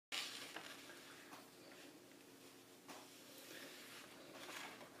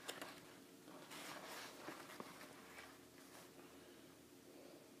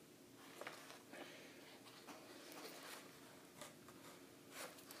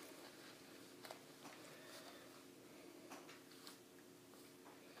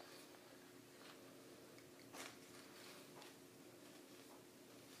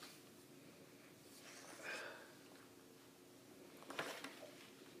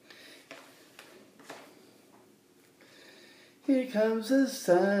Here comes the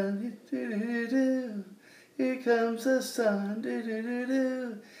sun, do-do-do-do. Here comes the sun,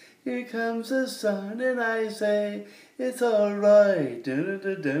 do-do-do-do. Here comes the sun, and I say, it's alright,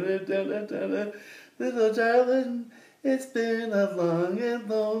 do-do-do-do-do-do-do. Little darling, it's been a long and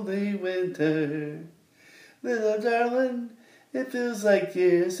lonely winter. Little darling, it feels like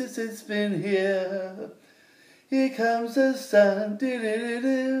years since it's been here. Here comes the sun,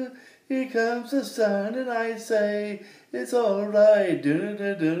 do-do-do-do. Here comes the sun, and I say, it's alright,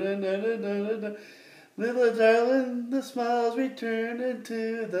 do-do-do-do-do-do-do. Little darling, the smiles return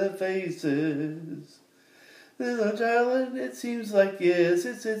into the faces. Little darling, it seems like years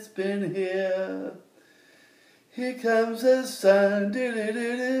since it's been here. Here comes the sun,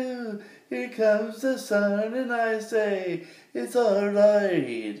 do-do-do-do. Here comes the sun, and I say, it's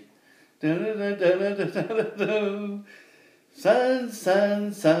alright. Do-do-do-do-do-do-do. Sun,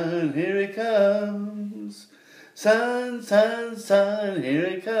 sun, sun, here it comes. Sun, sun, sun, here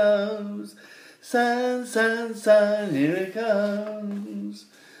it comes. Sun, sun, sun, here it comes.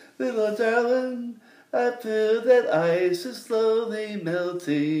 Little darling, I feel that ice is slowly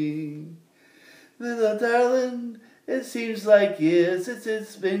melting. Little darling, it seems like years since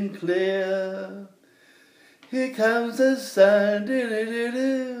it's been clear. Here comes the sun,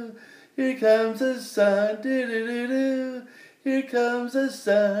 do-do-do-do. Here comes the sun, do-do-do-do. Here comes the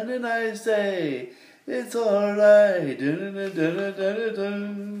sun, and I say, it's alright,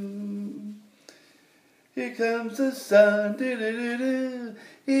 do-do-do-do-do-do. Here comes the sun, do-do-do-do.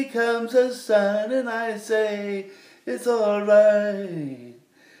 Here comes the sun, and I say, it's alright.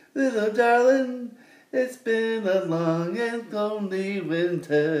 Little darling, it's been a long and lonely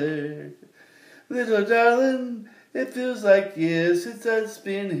winter. Little darling, it feels like years since I've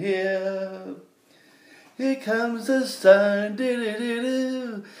been here. Here comes the sun,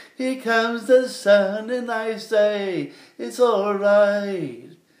 do-do-do-do. Here comes the sun, and I say, it's alright.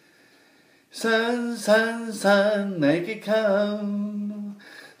 Sun, sun, sun, make it come.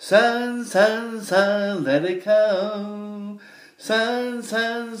 Sun, sun, sun, let it come. Sun,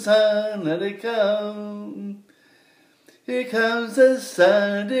 sun, sun, let it come. Here comes the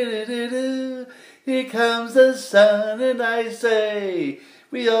sun, do-do-do-do. Here comes the sun, and I say,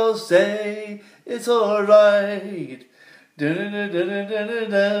 we all say, it's alright.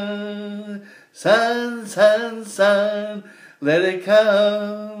 Do-do-do-do-do-do-do. Sun, sun, sun, let it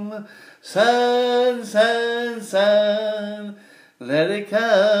come. Sun, sun, sun, let it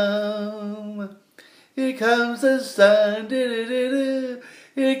come. Here comes the sun, do-do-do-do.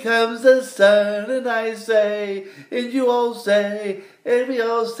 Here comes the sun, and I say, and you all say, and we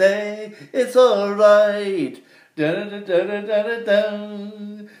all say, it's alright.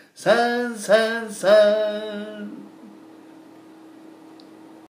 Da-da-da-da-da-da-da. Sun, sun, sun.